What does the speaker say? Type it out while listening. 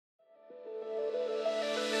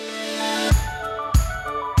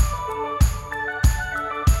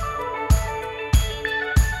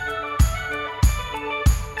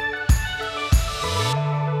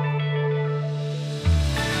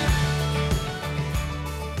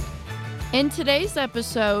In today's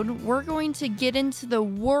episode, we're going to get into the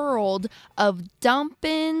world of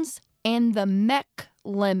dump-ins and the MEC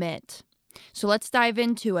limit. So let's dive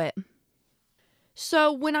into it.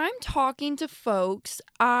 So when I'm talking to folks,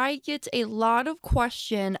 I get a lot of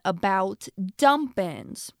question about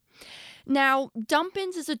dump-ins. Now,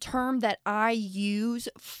 dump-ins is a term that I use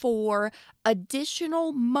for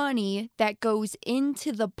additional money that goes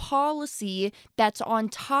into the policy that's on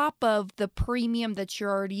top of the premium that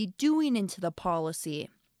you're already doing into the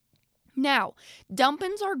policy. Now,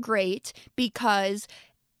 dump-ins are great because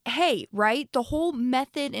hey, right? The whole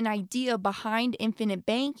method and idea behind infinite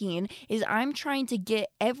banking is I'm trying to get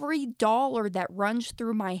every dollar that runs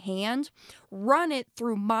through my hand, run it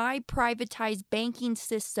through my privatized banking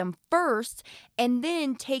system first, and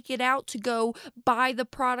then take it out to go buy the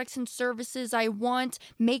products and services I want,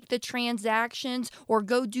 make the transactions, or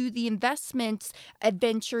go do the investments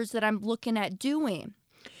adventures that I'm looking at doing.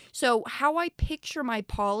 So how I picture my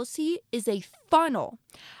policy is a funnel.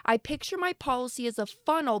 I picture my policy as a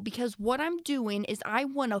funnel because what I'm doing is I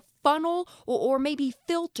want to funnel or maybe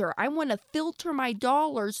filter. I want to filter my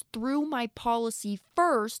dollars through my policy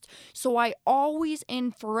first so I always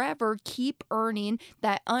and forever keep earning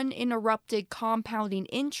that uninterrupted compounding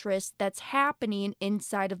interest that's happening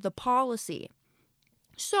inside of the policy.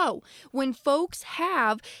 So when folks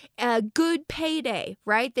have a good payday,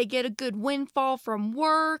 right? They get a good windfall from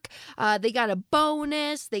work. They got a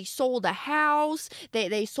bonus. They sold a house.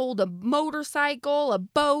 They sold a motorcycle, a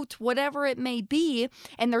boat, whatever it may be.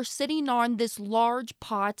 And they're sitting on this large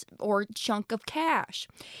pot or chunk of cash.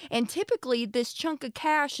 And typically this chunk of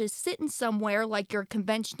cash is sitting somewhere like your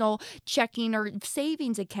conventional checking or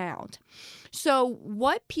savings account. So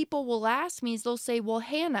what people will ask me is they'll say, well,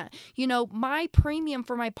 Hannah, my premium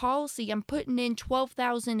for my policy, I'm putting in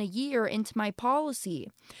 $12,000 a year into my policy.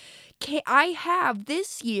 I have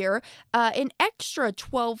this year an extra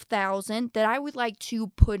 $12,000 that I would like to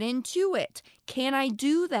put into it. Can I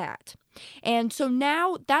do that? And so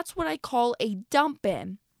now that's what I call a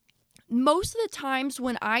dump-in. Most of the times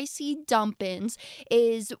when I see dump-ins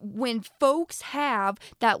is when folks have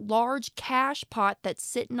that large cash pot that's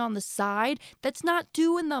sitting on the side that's not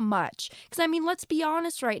doing them much. Because, let's be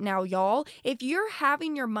honest right now, y'all. If you're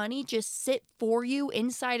having your money just sit for you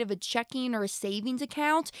inside of a checking or a savings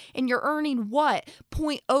account and you're earning what?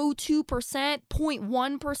 0.02%,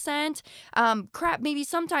 0.1%? Maybe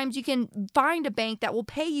sometimes you can find a bank that will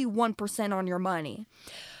pay you 1% on your money.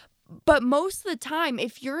 But most of the time,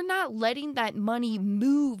 if you're not letting that money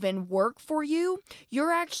move and work for you,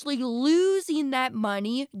 you're actually losing that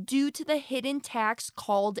money due to the hidden tax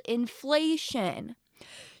called inflation.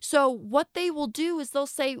 So what they will do is they'll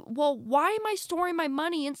say, well, why am I storing my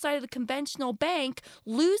money inside of the conventional bank,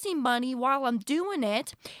 losing money while I'm doing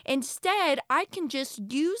it? Instead, I can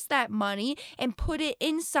just use that money and put it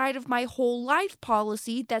inside of my whole life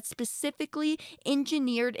policy that's specifically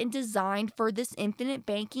engineered and designed for this infinite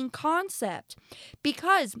banking concept.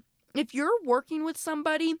 Because if you're working with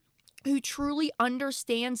somebody who truly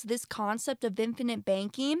understands this concept of infinite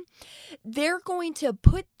banking, they're going to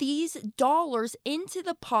put these dollars into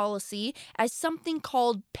the policy as something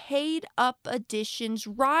called paid up additions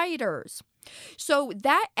riders. So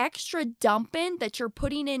that extra dump-in that you're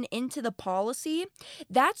putting into the policy,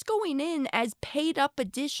 that's going in as paid up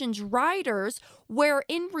additions riders, where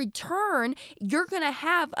in return, you're going to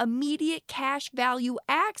have immediate cash value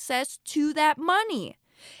access to that money.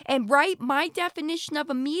 And my definition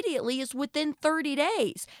of immediately is within 30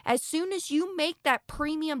 days. As soon as you make that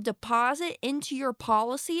premium deposit into your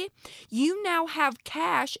policy, you now have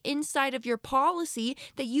cash inside of your policy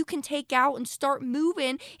that you can take out and start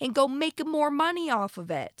moving and go making more money off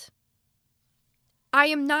of it. I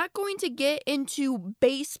am not going to get into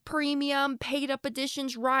base premium, paid up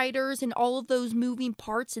additions riders, and all of those moving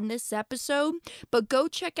parts in this episode, but go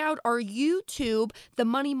check out our YouTube, The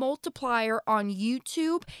Money Multiplier on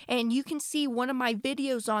YouTube, and you can see one of my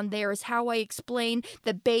videos on there is how I explain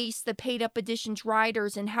the base, the paid up additions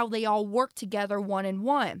riders, and how they all work together one in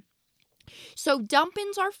one. So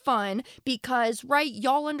dump-ins are fun because,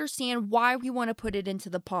 y'all understand why we want to put it into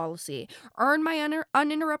the policy. Earn my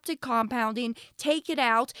uninterrupted compounding, take it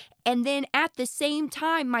out, and then at the same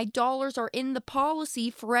time, my dollars are in the policy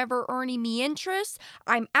forever earning me interest.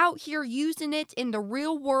 I'm out here using it in the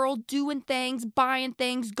real world, doing things, buying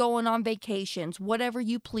things, going on vacations, whatever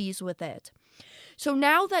you please with it. So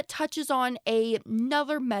now that touches on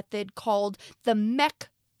another method called the MEC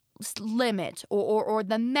limit or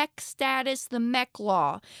the MEC status, the MEC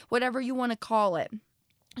law, whatever you want to call it.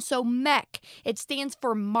 So MEC, it stands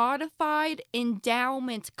for Modified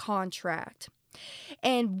Endowment Contract.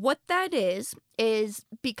 And what that is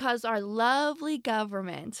because our lovely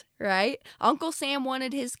government, right? Uncle Sam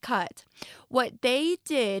wanted his cut. What they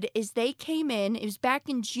did is they came in, it was back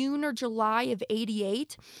in June or July of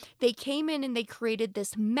 88. They came in and they created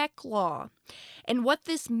this MEC law. And what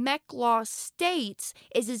this MEC law states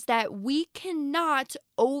is that we cannot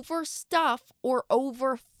overstuff or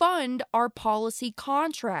overfund our policy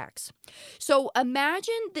contracts. So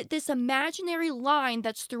imagine that this imaginary line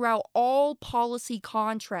that's throughout all policy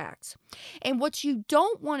contracts. And what you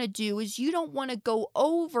don't want to do is you don't want to go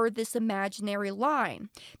over this imaginary line.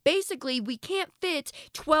 Basically, we can't fit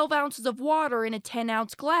 12 ounces of water in a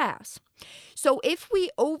 10-ounce glass. So if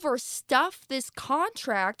we overstuff this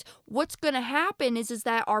contract, what's going to happen is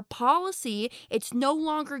that our policy, it's no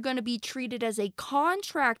longer going to be treated as a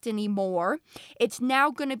contract anymore. It's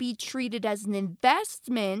now going to be treated as an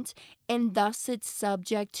investment, and thus it's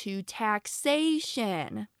subject to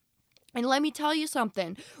taxation. And let me tell you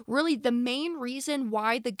something, really the main reason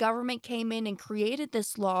why the government came in and created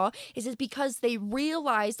this law is because they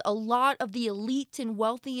realized a lot of the elite and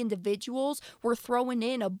wealthy individuals were throwing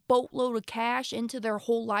in a boatload of cash into their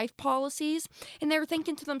whole life policies. And they were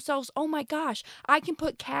thinking to themselves, oh my gosh, I can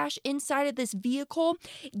put cash inside of this vehicle,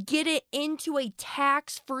 get it into a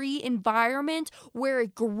tax-free environment where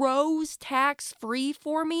it grows tax-free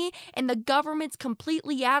for me and the government's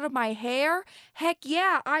completely out of my hair. Heck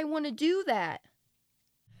yeah, I want to do that.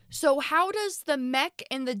 So how does the MEC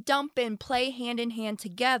and the dump-in play hand in hand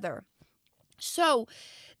together? So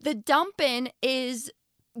the dump-in is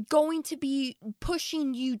going to be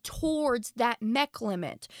pushing you towards that MEC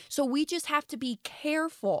limit. So we just have to be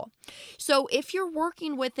careful. So if you're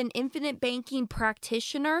working with an infinite banking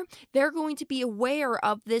practitioner, they're going to be aware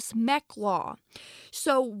of this MEC law.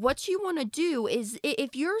 So what you want to do is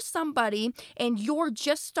if you're somebody and you're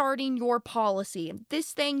just starting your policy,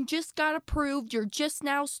 this thing just got approved, you're just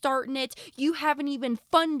now starting it, you haven't even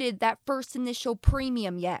funded that first initial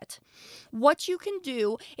premium yet. What you can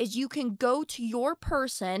do is you can go to your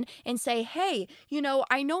person and say, hey,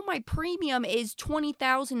 I know my premium is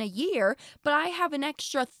 $20,000 a year, but I have an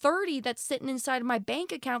extra $30 that's sitting inside of my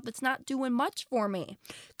bank account that's not doing much for me.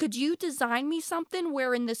 Could you design me something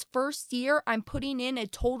where in this first year I'm putting in a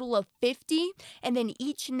total of $50, and then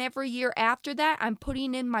each and every year after that I'm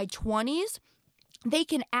putting in my $20s? They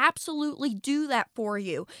can absolutely do that for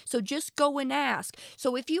you. So just go and ask.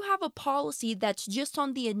 So if you have a policy that's just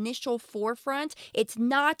on the initial forefront, it's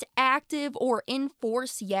not active or in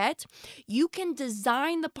force yet, you can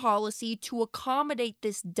design the policy to accommodate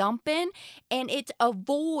this dump-in and it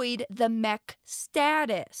avoid the MEC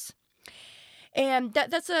status. And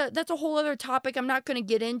that's a whole other topic I'm not going to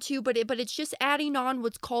get into, but it's just adding on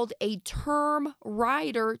what's called a term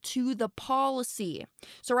rider to the policy.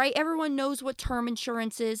 So, right, everyone knows what term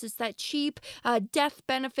insurance is. It's that cheap death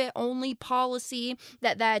benefit only policy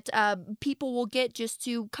that people will get just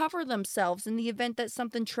to cover themselves in the event that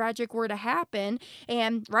something tragic were to happen.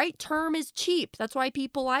 And, right, term is cheap. That's why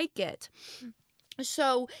people like it.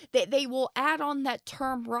 So they will add on that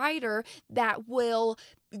term rider that will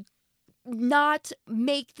not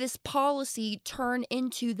make this policy turn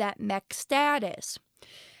into that MEC status.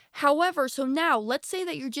 However, so now let's say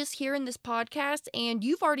that you're just hearing this podcast and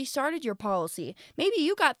you've already started your policy. Maybe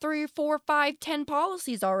you got 3 or 4, 5, 10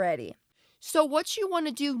 policies already. So what you want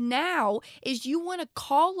to do now is you want to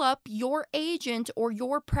call up your agent or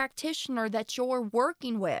your practitioner that you're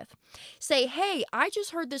working with. Say, hey, I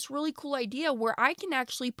just heard this really cool idea where I can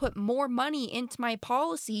actually put more money into my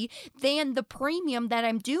policy than the premium that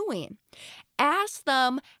I'm doing. Ask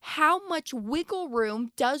them, how much wiggle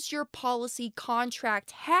room does your policy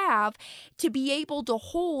contract have to be able to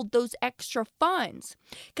hold those extra funds?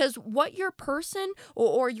 Because what your person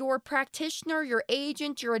or your practitioner, your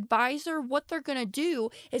agent, your advisor, what they're going to do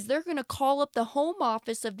is they're going to call up the home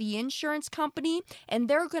office of the insurance company and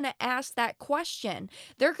they're going to ask that question.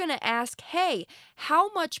 They're going to ask, hey,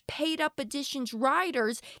 how much paid up additions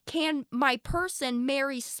riders can my person,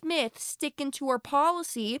 Mary Smith, stick into her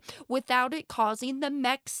policy without it causing the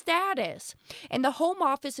MEC status? And the home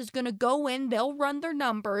office is going to go in, they'll run their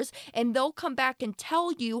numbers, and they'll come back and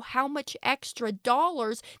tell you how much extra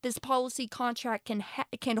dollars this policy contract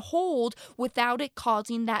can hold without it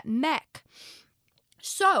causing that MEC.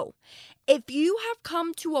 So, if you have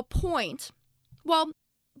come to a point,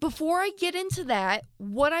 before I get into that,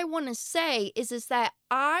 what I want to say is that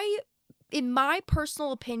I in my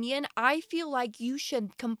personal opinion, I feel like you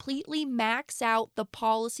should completely max out the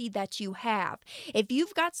policy that you have. If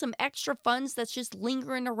you've got some extra funds that's just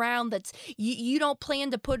lingering around, that's you don't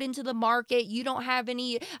plan to put into the market, you don't have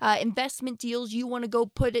any investment deals you want to go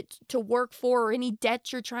put it to work for, or any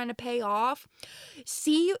debt you're trying to pay off,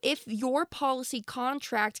 see if your policy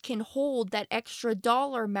contract can hold that extra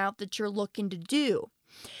dollar amount that you're looking to do.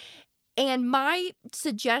 And my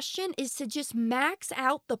suggestion is to just max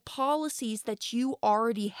out the policies that you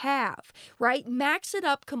already have, right? Max it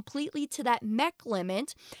up completely to that MEC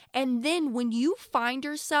limit. And then when you find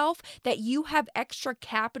yourself that you have extra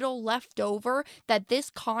capital left over, that this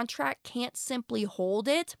contract can't simply hold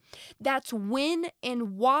it, that's when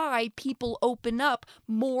and why people open up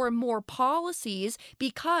more and more policies,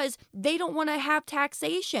 because they don't want to have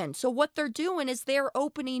taxation. So what they're doing is they're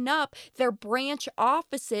opening up their branch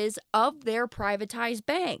offices of their privatized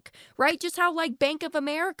bank, right? Just how like Bank of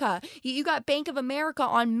America, you got Bank of America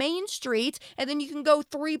on Main Street, and then you can go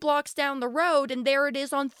 3 blocks down the road and there it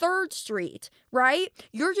is on 3rd Street, right?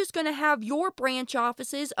 You're just going to have your branch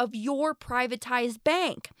offices of your privatized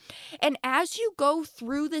bank. And as you go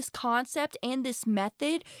through this concept and this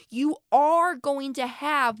method, you are going to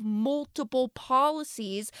have multiple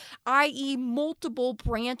policies, i.e. multiple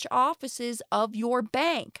branch offices of your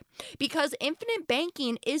bank. Because infinite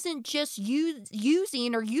banking isn't just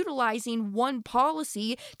using or utilizing one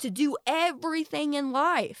policy to do everything in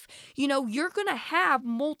life. You know, you're going to have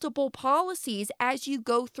multiple policies as you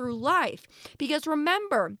go through life. Because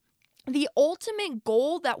remember, the ultimate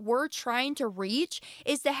goal that we're trying to reach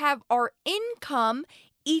is to have our income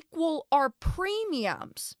equal our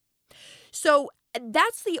premiums. So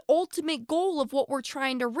that's the ultimate goal of what we're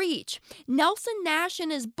trying to reach. Nelson Nash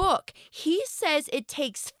in his book, he says it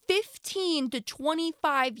takes 15 to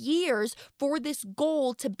 25 years for this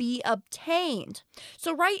goal to be obtained.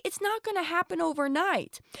 So, right, it's not going to happen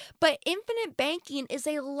overnight. But infinite banking is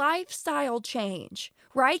a lifestyle change,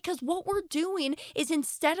 right? Because what we're doing is,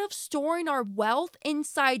 instead of storing our wealth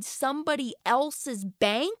inside somebody else's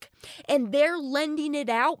bank and they're lending it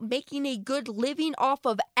out, making a good living off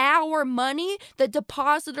of our money, the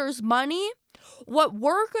depositor's money, what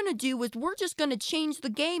we're going to do is we're just going to change the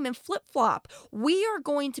game and flip-flop. We are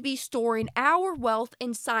going to be storing our wealth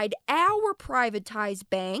inside our privatized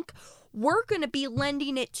bank. We're going to be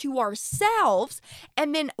lending it to ourselves,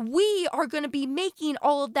 and then we are going to be making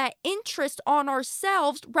all of that interest on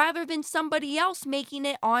ourselves rather than somebody else making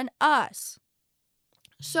it on us.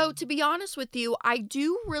 So to be honest with you, I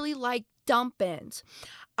do really like dump-ins.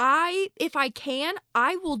 If I can,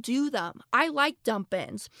 I will do them. I like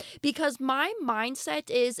dump-ins because my mindset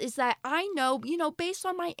is that I know, based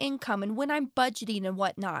on my income and when I'm budgeting and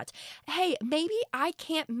whatnot, hey, maybe I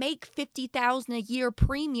can't make $50,000 a year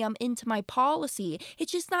premium into my policy.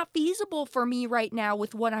 It's just not feasible for me right now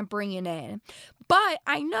with what I'm bringing in. But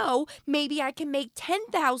I know maybe I can make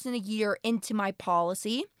 $10,000 a year into my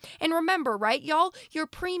policy. And remember, right, y'all, your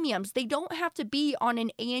premiums, they don't have to be on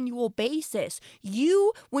an annual basis.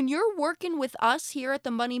 When you're working with us here at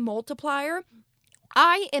the Money Multiplier,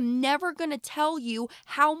 I am never going to tell you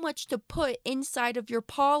how much to put inside of your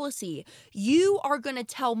policy. You are going to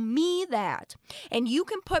tell me that. And you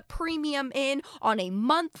can put premium in on a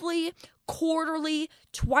monthly, quarterly,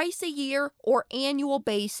 twice a year, or annual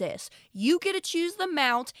basis. You get to choose the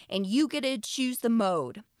amount and you get to choose the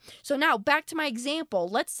mode. So now back to my example.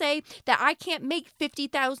 Let's say that I can't make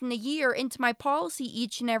 $50,000 a year into my policy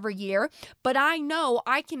each and every year, but I know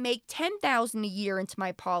I can make $10,000 a year into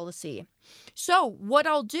my policy. So what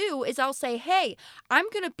I'll do is I'll say, hey, I'm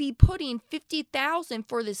going to be putting $50,000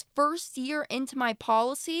 for this first year into my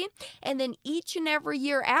policy, and then each and every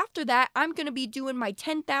year after that, I'm going to be doing my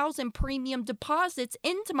 $10,000 premium deposits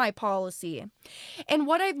into my policy. And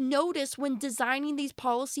what I've noticed when designing these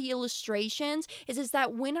policy illustrations is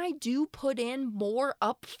that when I do put in more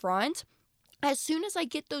upfront, as soon as I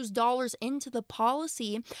get those dollars into the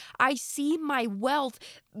policy, I see my wealth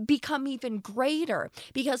become even greater,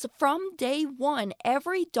 because from day one,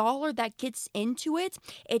 every dollar that gets into it,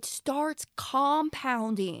 it starts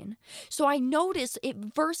compounding. So I notice it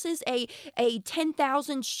versus a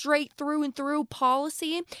 10,000 straight through and through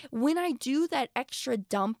policy. When I do that extra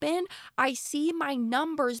dump in, I see my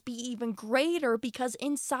numbers be even greater, because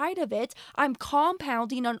inside of it, I'm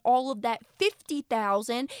compounding on all of that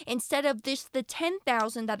 50,000 instead of the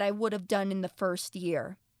 10,000 that I would have done in the first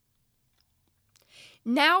year.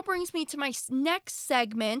 Now brings me to my next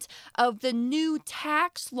segment of the new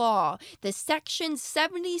tax law, the Section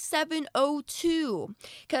 7702,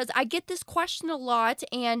 because I get this question a lot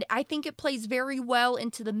and I think it plays very well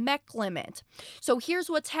into the MEC limit. So here's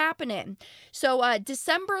what's happening. So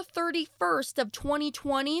December 31st of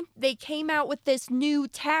 2020, they came out with this new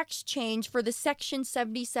tax change for the Section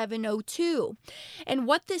 7702. And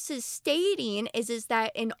what this is stating is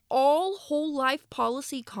that in all whole life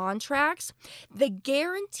policy contracts, the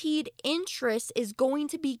guaranteed interest is going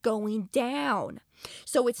to be going down.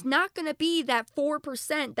 So it's not going to be that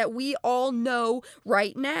 4% that we all know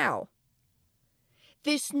right now.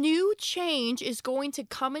 This new change is going to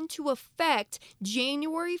come into effect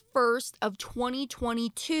January 1st of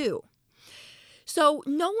 2022. So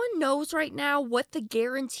no one knows right now what the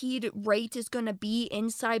guaranteed rate is going to be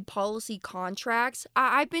inside policy contracts.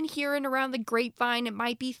 I've been hearing around the grapevine it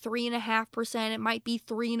might be 3.5%, it might be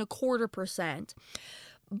 3.25%.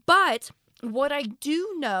 But what I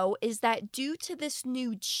do know is that due to this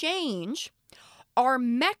new change, our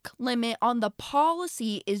MEC limit on the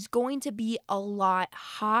policy is going to be a lot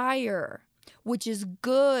higher, which is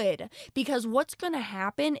good, because what's going to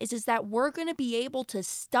happen is that we're going to be able to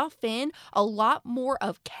stuff in a lot more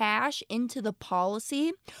of cash into the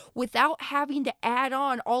policy without having to add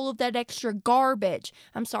on all of that extra garbage.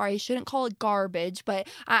 I'm sorry, I shouldn't call it garbage, but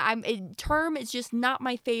term is just not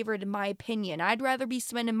my favorite in my opinion. I'd rather be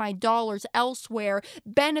spending my dollars elsewhere,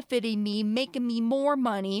 benefiting me, making me more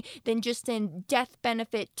money than just in death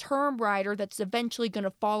benefit term rider that's eventually going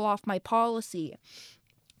to fall off my policy.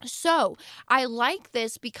 So I like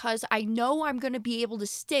this because I know I'm going to be able to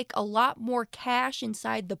stick a lot more cash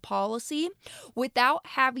inside the policy without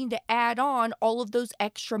having to add on all of those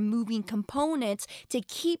extra moving components to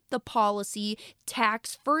keep the policy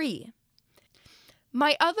tax-free.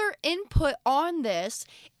 My other input on this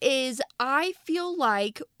is I feel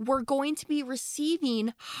like we're going to be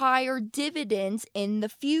receiving higher dividends in the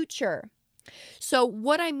future. So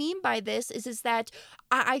what I mean by this is that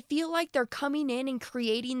I feel like they're coming in and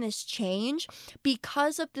creating this change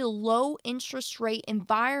because of the low interest rate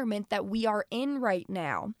environment that we are in right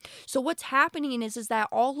now. So what's happening is that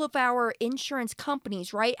all of our insurance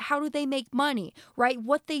companies, right, how do they make money, right?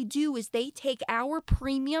 What they do is they take our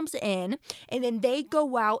premiums in and then they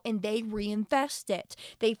go out and they reinvest it.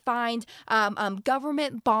 They find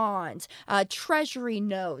government bonds, treasury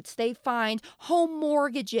notes, they find home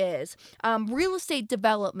mortgages, real estate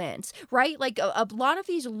developments, right? Like a lot of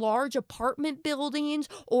these large apartment buildings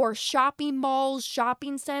or shopping malls,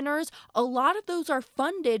 shopping centers, a lot of those are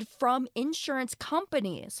funded from insurance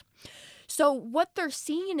companies. So what they're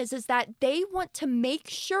seeing is that they want to make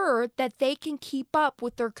sure that they can keep up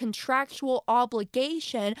with their contractual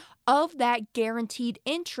obligation of that guaranteed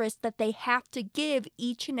interest that they have to give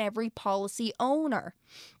each and every policy owner.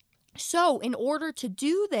 So in order to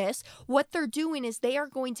do this, what they're doing is they are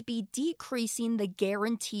going to be decreasing the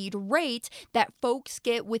guaranteed rate that folks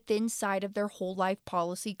get within inside of their whole life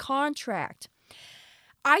policy contract.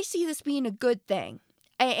 I see this being a good thing.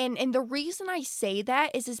 And the reason I say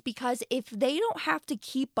that is because if they don't have to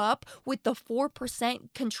keep up with the 4%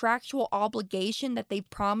 contractual obligation that they've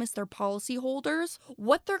promised their policyholders,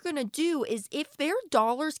 what they're going to do is if their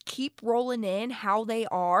dollars keep rolling in how they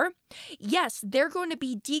are, yes, they're going to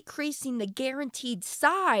be decreasing the guaranteed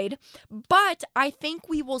side, but I think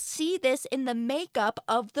we will see this in the makeup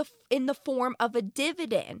of in the form of a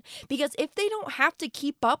dividend. Because if they don't have to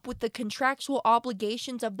keep up with the contractual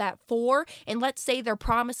obligations of that 4, and let's say they're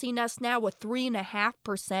promising us now a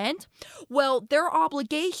 3.5%, well, their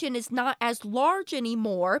obligation is not as large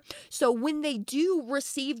anymore. So when they do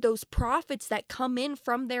receive those profits that come in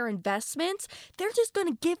from their investments, they're just going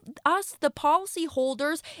to give us, the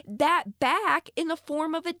policyholders, that back in the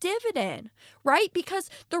form of a dividend, right? Because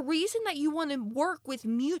the reason that you want to work with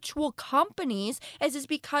mutual companies is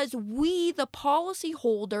because we, the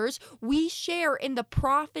policyholders, we share in the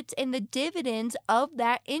profits and the dividends of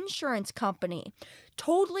that insurance company.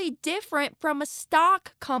 Totally different from a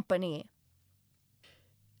stock company.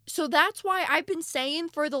 So that's why I've been saying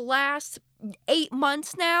for the last 8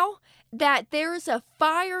 months now that there's a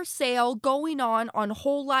fire sale going on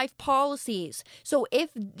whole life policies. So if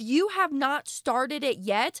you have not started it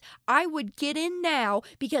yet, I would get in now,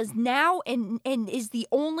 because now and is the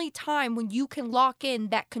only time when you can lock in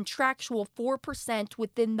that contractual 4%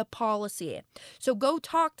 within the policy. So go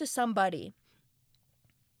talk to somebody.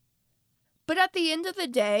 But at the end of the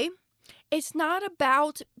day, it's not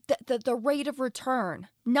about the rate of return.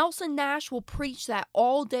 Nelson Nash will preach that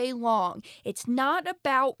all day long. It's not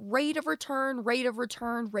about rate of return, rate of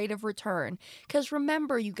return, rate of return. Because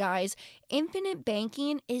remember, you guys, infinite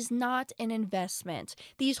banking is not an investment.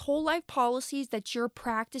 These whole life policies that you're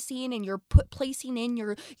practicing and you're placing in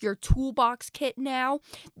your toolbox kit now,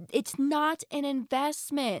 it's not an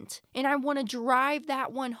investment. And I want to drive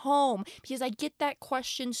that one home because I get that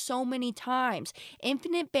question so many times.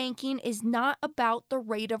 Infinite banking is not about the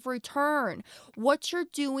rate of return. What you're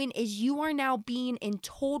doing is you are now being in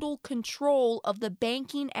total control of the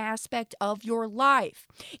banking aspect of your life,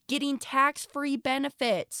 getting tax-free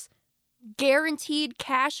benefits, guaranteed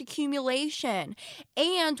cash accumulation,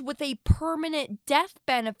 and with a permanent death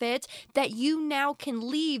benefit that you now can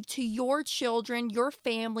leave to your children, your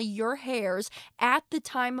family, your heirs at the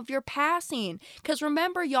time of your passing. Because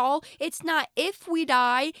remember, y'all, it's not if we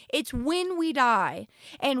die, it's when we die.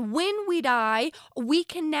 And when we die, we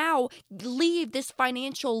can now leave this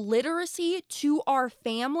financial literacy to our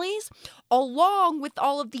families, along with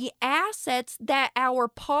all of the assets that our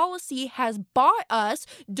policy has bought us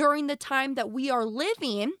during the time that we are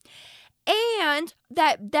living, and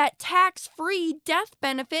that tax-free death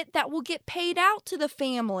benefit that will get paid out to the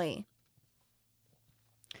family.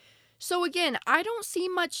 So again, I don't see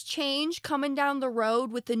much change coming down the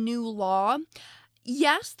road with the new law.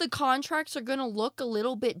 Yes, the contracts are going to look a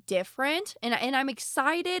little bit different, and I'm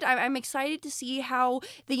excited. I'm excited to see how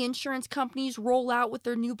the insurance companies roll out with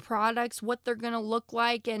their new products, what they're going to look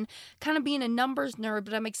like, and kind of being a numbers nerd,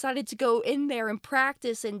 but I'm excited to go in there and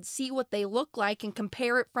practice and see what they look like and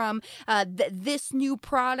compare it from this new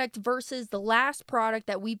product versus the last product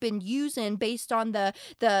that we've been using based on the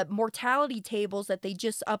mortality tables that they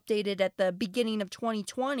just updated at the beginning of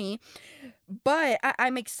 2020. But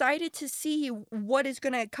I'm excited to see what is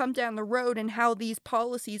going to come down the road and how these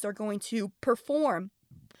policies are going to perform.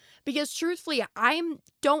 Because truthfully, I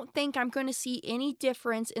don't think I'm going to see any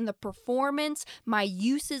difference in the performance, my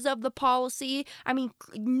uses of the policy. I mean,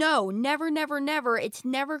 no, never, never, never. It's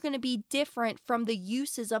never going to be different from the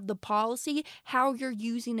uses of the policy, how you're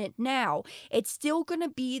using it now. It's still going to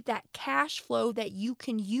be that cash flow that you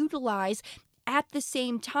can utilize. At the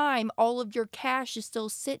same time, all of your cash is still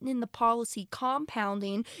sitting in the policy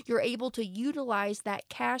compounding. You're able to utilize that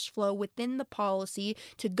cash flow within the policy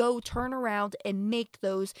to go turn around and make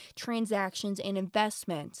those transactions and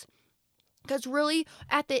investments. Because really,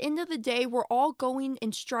 at the end of the day, we're all going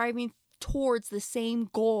and striving towards the same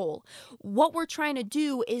goal. What we're trying to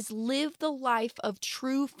do is live the life of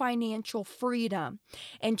true financial freedom.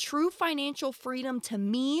 And true financial freedom to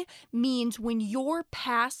me means when your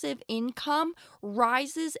passive income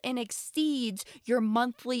rises and exceeds your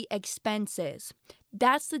monthly expenses.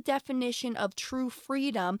 That's the definition of true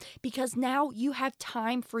freedom, because now you have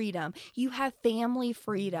time freedom. You have family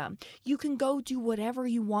freedom. You can go do whatever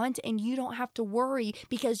you want and you don't have to worry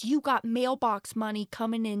because you got mailbox money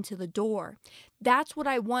coming into the door. That's what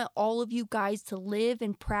I want all of you guys to live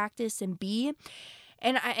and practice and be.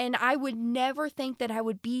 And I would never think that I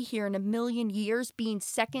would be here in a million years being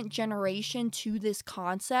second generation to this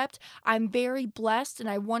concept. I'm very blessed and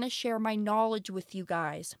I want to share my knowledge with you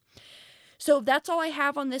guys. So that's all I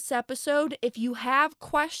have on this episode. If you have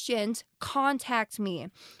questions, contact me.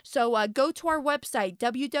 So go to our website,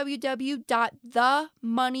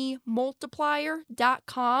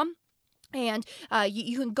 www.themoneymultiplier.com. And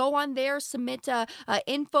you can go on there, submit a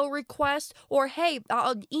info request, or hey,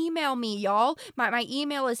 email me, y'all. My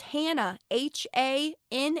email is Hannah, HANNAH,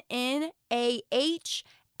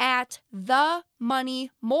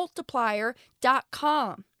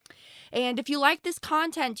 @themoneymultiplier.com. And if you like this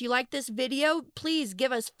content, you like this video, please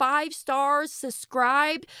give us 5 stars,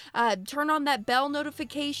 subscribe, turn on that bell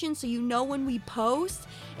notification so you know when we post.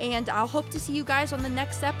 And I'll hope to see you guys on the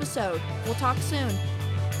next episode. We'll talk soon.